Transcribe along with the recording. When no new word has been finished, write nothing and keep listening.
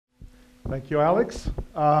Thank you, Alex.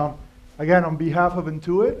 Again, on behalf of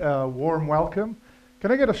Intuit, warm welcome. Can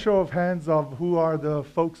I get a show of hands of who are the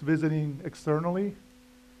folks visiting externally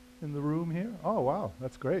in the room here? Oh, wow,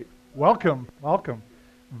 that's great. Welcome, welcome.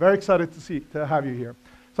 Very excited to have you here.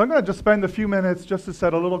 So I'm going to just spend a few minutes just to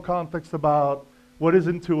set a little context about what is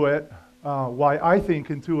Intuit, why I think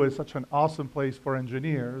Intuit is such an awesome place for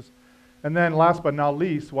engineers, and then last but not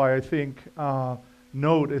least, why I think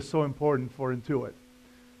Node is so important for Intuit.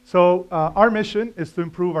 So our mission is to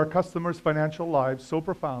improve our customers' financial lives so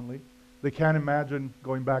profoundly they can't imagine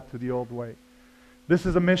going back to the old way. This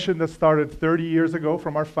is a mission that started 30 years ago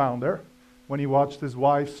from our founder when he watched his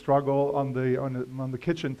wife struggle on the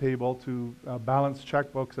kitchen table to balance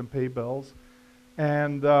checkbooks and pay bills.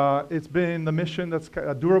 And it's been the mission that's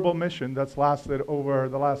a durable mission that's lasted over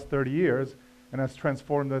the last 30 years and has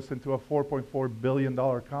transformed us into a $4.4 billion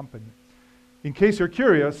company. In case you're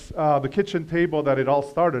curious, the kitchen table that it all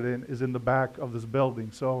started in is in the back of this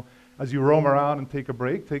building. So as you roam around and take a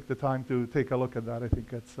break, take the time to take a look at that. I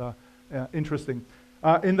think it's interesting.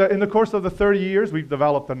 In the course of the 30 years, we've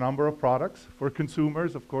developed a number of products. For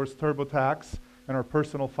consumers, of course, TurboTax and our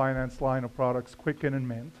personal finance line of products, Quicken and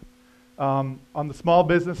Mint. On the small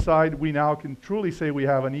business side, we now can truly say we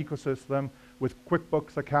have an ecosystem with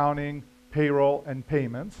QuickBooks accounting, payroll, and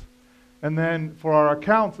payments. And then for our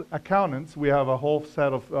accountants, we have a whole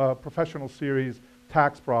set of professional series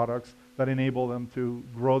tax products that enable them to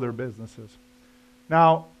grow their businesses.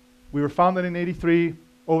 Now, we were founded in '83,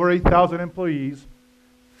 over 8,000 employees,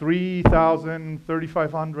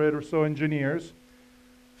 3,500 or so engineers,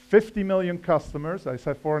 50 million customers. I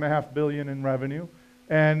said $4.5 billion in revenue.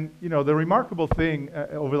 And you know, the remarkable thing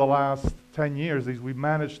over the last 10 years is we've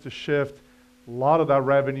managed to shift a lot of that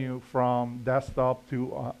revenue from desktop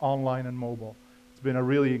to online and mobile. It's been a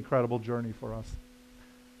really incredible journey for us.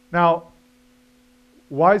 Now,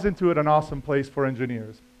 why is Intuit an awesome place for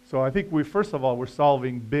engineers? So I think first of all, we're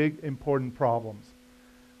solving big, important problems.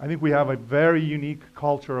 I think we have a very unique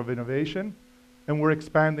culture of innovation, and we're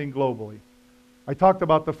expanding globally. I talked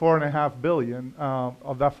about the $4.5 billion.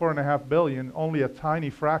 Of that $4.5 billion, only a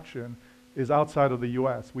tiny fraction is outside of the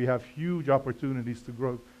US. We have huge opportunities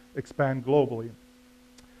to expand globally.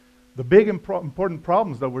 The big important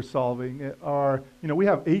problems that we're solving are, we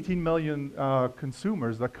have 18 million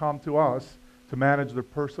consumers that come to us to manage their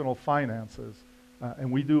personal finances,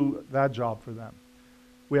 and we do that job for them.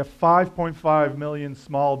 We have 5.5 million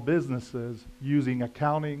small businesses using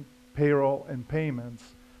accounting, payroll, and payments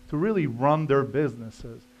to really run their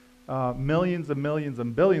businesses. Millions and millions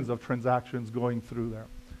and billions of transactions going through there.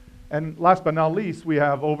 And last but not least, we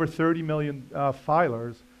have over 30 million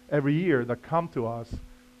filers every year that come to us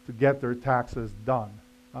to get their taxes done.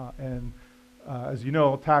 As you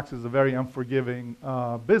know, tax is a very unforgiving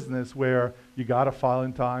business where you got to file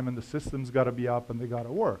in time and the system's got to be up and they got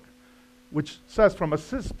to work. Which says from a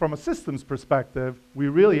systems perspective, we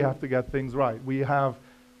really have to get things right. We have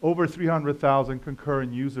over 300,000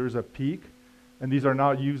 concurrent users at peak, and these are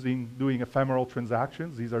not doing ephemeral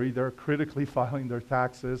transactions. These are either critically filing their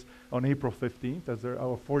taxes on April 15th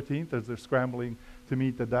or 14th as they're scrambling to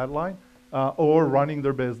meet the deadline, or running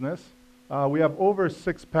their business. We have over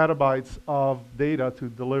 6 petabytes of data to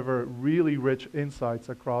deliver really rich insights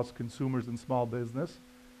across consumers and small business.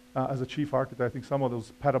 As a chief architect, I think some of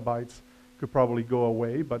those petabytes could probably go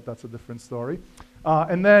away, but that's a different story.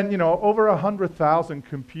 And then, over 100,000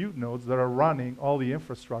 compute nodes that are running all the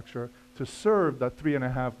infrastructure to serve that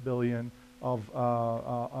 $3.5 billion of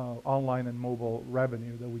online and mobile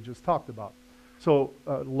revenue that we just talked about. So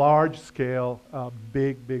large scale,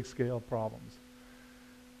 big scale problems.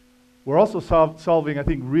 We're also solving, I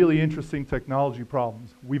think, really interesting technology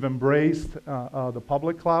problems. We've embraced the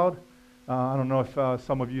public cloud. I don't know if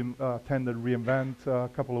some of you attended reInvent a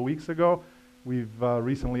couple of weeks ago. We've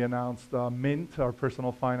recently announced Mint, our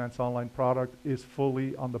personal finance online product, is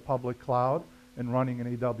fully on the public cloud and running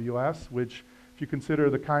in AWS, which if you consider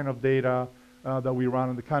the kind of data that we run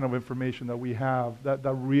and the kind of information that we have, that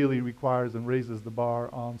really requires and raises the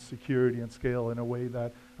bar on security and scale in a way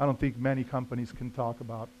that I don't think many companies can talk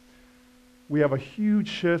about. We have a huge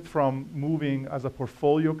shift from moving as a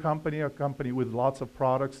portfolio company, a company with lots of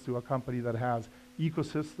products, to a company that has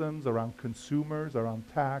ecosystems around consumers, around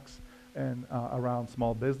tax, and around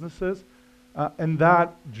small businesses. And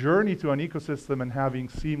that journey to an ecosystem and having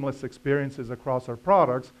seamless experiences across our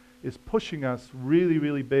products is pushing us really,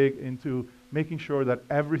 really big into making sure that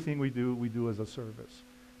everything we do as a service.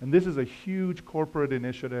 And this is a huge corporate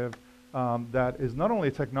initiative that is not only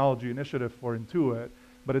a technology initiative for Intuit,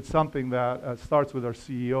 but it's something that starts with our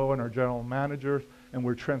CEO and our general managers, and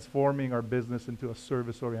we're transforming our business into a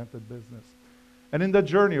service-oriented business. And in that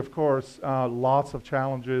journey, of course, lots of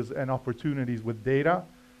challenges and opportunities with data.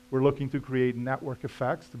 We're looking to create network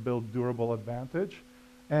effects to build durable advantage.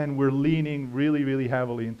 And we're leaning really, really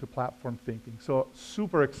heavily into platform thinking. So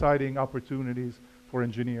super exciting opportunities for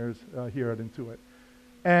engineers here at Intuit.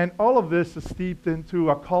 And all of this is steeped into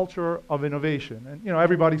a culture of innovation. And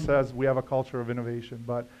everybody says we have a culture of innovation,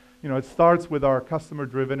 but it starts with our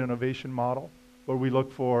customer-driven innovation model, where we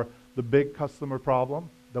look for the big customer problem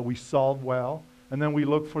that we solve well, and then we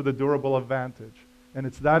look for the durable advantage. And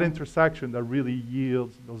it's that intersection that really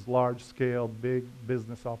yields those large-scale, big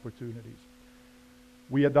business opportunities.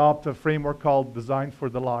 We adopt a framework called Design for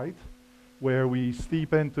Delight, where we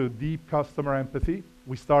steep into deep customer empathy.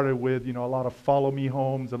 We started with a lot of follow me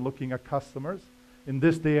homes and looking at customers. In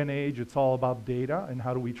this day and age, it's all about data and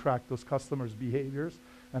how do we track those customers' behaviors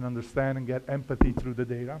and understand and get empathy through the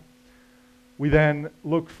data. We then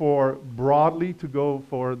look for broadly to go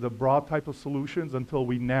for the broad type of solutions until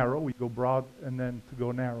we narrow. We go broad and then to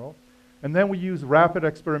go narrow. And then we use rapid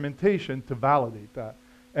experimentation to validate that.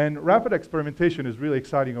 And rapid experimentation is really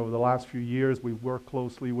exciting over the last few years. We've worked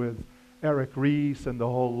closely with Eric Ries and the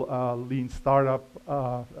whole lean startup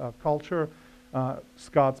culture.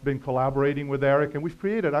 Scott's been collaborating with Eric, and we've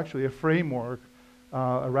created actually a framework,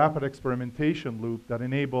 a rapid experimentation loop that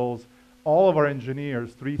enables all of our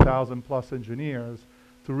engineers, 3,000 plus engineers,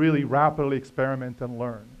 to really rapidly experiment and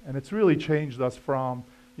learn. And it's really changed us from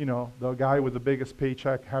the guy with the biggest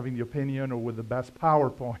paycheck having the opinion or with the best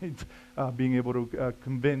PowerPoint being able to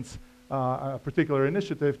convince a particular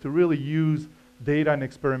initiative to really use data and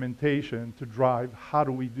experimentation to drive how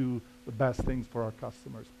do we do the best things for our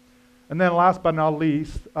customers. And then last but not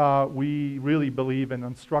least, we really believe in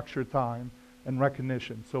unstructured time and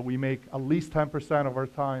recognition. So we make at least 10% of our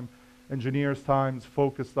time, engineers' times,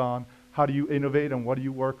 focused on how do you innovate and what do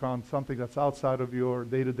you work on, something that's outside of your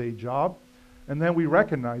day-to-day job. And then we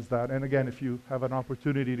recognize that. And again, if you have an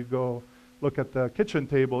opportunity to go look at the kitchen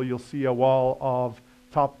table, you'll see a wall of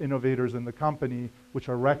top innovators in the company, which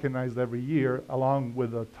are recognized every year, along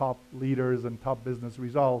with the top leaders and top business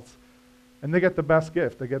results. And they get the best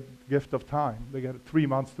gift. They get the gift of time. They get 3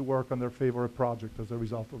 months to work on their favorite project as a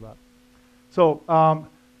result of that. So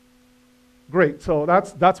great. So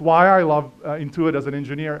that's why I love Intuit as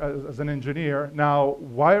an engineer. Now,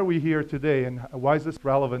 why are we here today, and why is this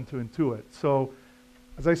relevant to Intuit? So,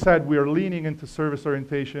 as I said, we are leaning into service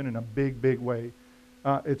orientation in a big, big way.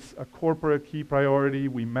 It's a corporate key priority.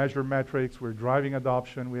 We measure metrics. We're driving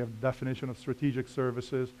adoption. We have definition of strategic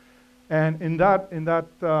services. And in that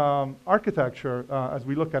architecture, as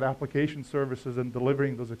we look at application services and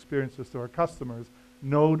delivering those experiences to our customers,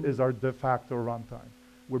 Node is our de facto runtime.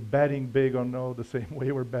 We're betting big on Node the same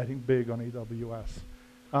way we're betting big on AWS.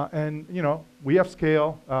 And we have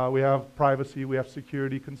scale, we have privacy, we have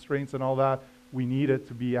security constraints and all that. We need it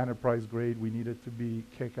to be enterprise grade. We need it to be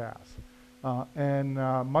kick-ass. And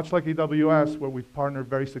much like AWS, where we've partnered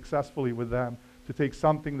very successfully with them to take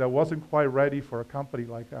something that wasn't quite ready for a company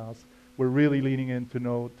like us, we're really leaning into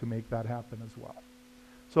Node to make that happen as well.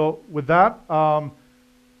 So with that,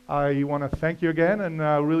 I want to thank you again and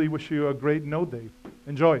really wish you a great Node Day.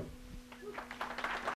 Enjoy.